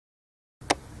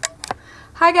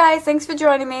Hi guys, thanks for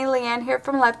joining me. Leanne here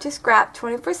from Love to Scrap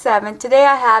 24/7. Today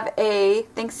I have a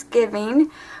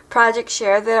Thanksgiving project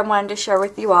share that I wanted to share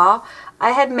with you all.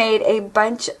 I had made a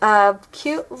bunch of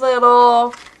cute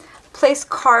little place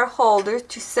card holders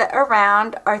to set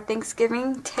around our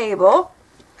Thanksgiving table.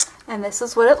 And this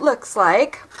is what it looks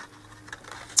like.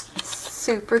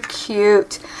 Super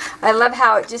cute. I love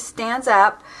how it just stands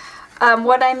up.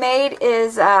 What I made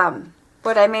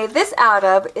this out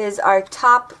of is our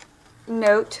top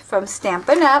note from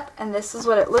Stampin' Up, and this is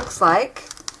what it looks like.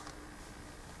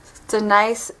 It's a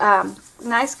nice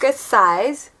good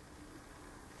size.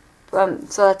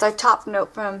 So that's our top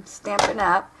note from Stampin'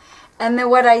 Up. And then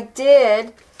what I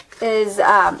did is,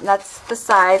 that's the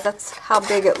size, that's how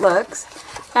big it looks.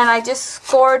 And I just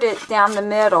scored it down the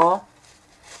middle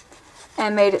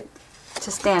and made it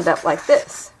to stand up like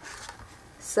this.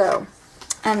 So,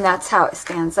 and that's how it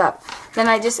stands up. Then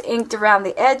I just inked around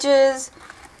the edges.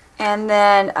 And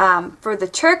then for the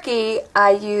turkey,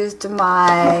 I used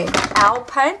my owl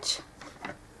punch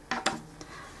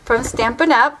from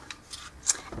Stampin' Up.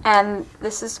 And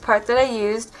this is the part that I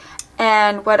used.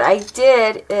 And what I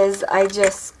did is I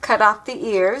just cut off the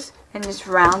ears and just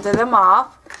rounded them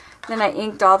off. Then I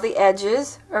inked all the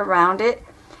edges around it.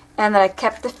 And then I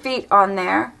kept the feet on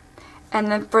there.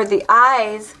 And then for the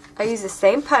eyes, I used the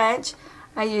same punch.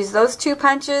 I used those two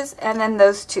punches and then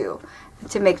those two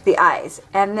to make the eyes.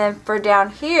 And then for down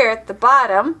here at the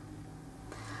bottom,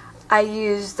 I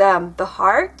used the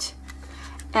heart.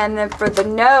 And then for the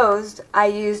nose, I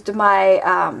used my,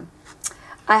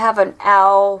 I have an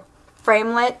owl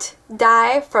framelit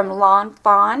die from Lawn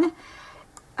Fawn.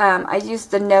 I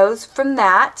used the nose from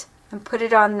that and put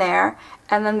it on there.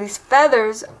 And then these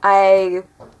feathers are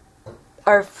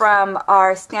from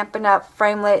our Stampin' Up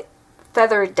framelit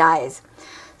feather dies.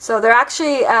 So they're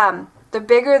actually, they're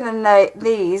bigger than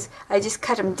these. I just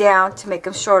cut them down to make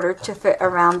them shorter to fit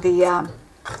around the,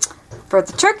 for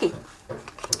the turkey.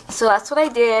 So that's what I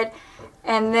did.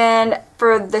 And then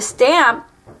for the stamp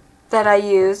that I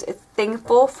use, it's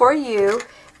Thankful for You.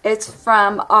 It's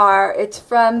from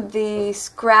the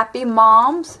Scrappy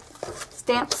Moms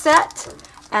stamp set.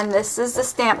 And this is the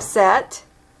stamp set.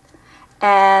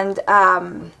 And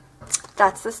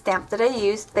that's the stamp that I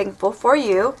used, Thankful for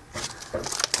You.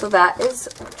 So that is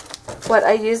what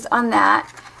I used on that.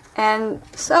 And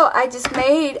so I just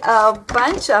made a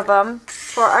bunch of them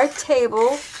for our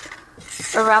table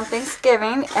around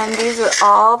Thanksgiving. And these are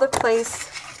all the place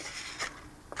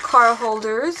card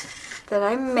holders that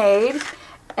I made.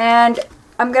 And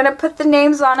I'm going to put the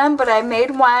names on them, but I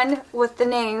made one with the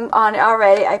name on it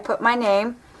already. I put my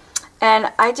name.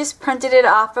 And I just printed it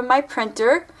off of my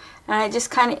printer. And I just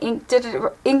kind of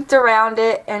inked around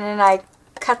it. And then I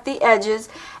cut the edges.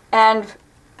 And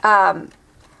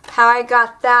how I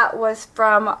got that was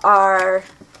from our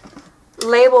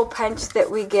label punch that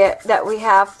we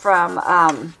have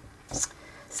from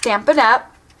Stampin'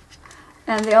 Up.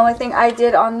 And the only thing I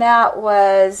did on that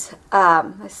was,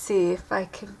 let's see if I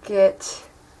can get,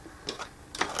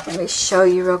 let me show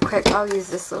you real quick. I'll use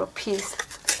this little piece.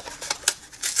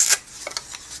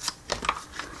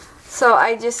 So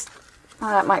I just, oh,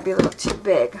 that might be a little too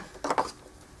big. Let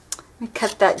me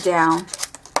cut that down.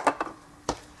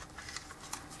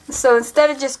 So instead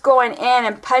of just going in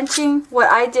and punching, what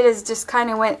I did is just kind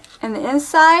of went in the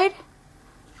inside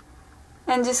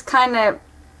and just kind of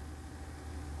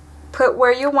put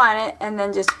where you want it and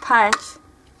then just punch,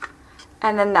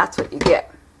 and then that's what you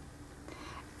get.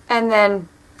 And then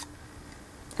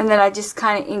I just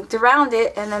kind of inked around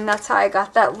it, and then that's how I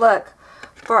got that look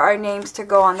for our names to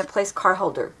go on the place card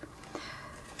holder.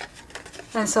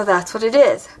 And so that's what it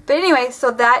is. But anyway, so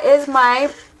that is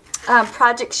my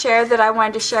project share that I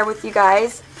wanted to share with you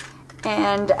guys.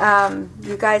 And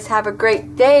you guys have a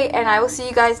great day, and I will see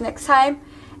you guys next time.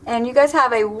 And you guys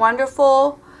have a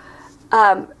wonderful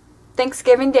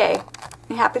Thanksgiving day.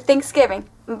 And happy Thanksgiving.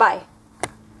 Bye.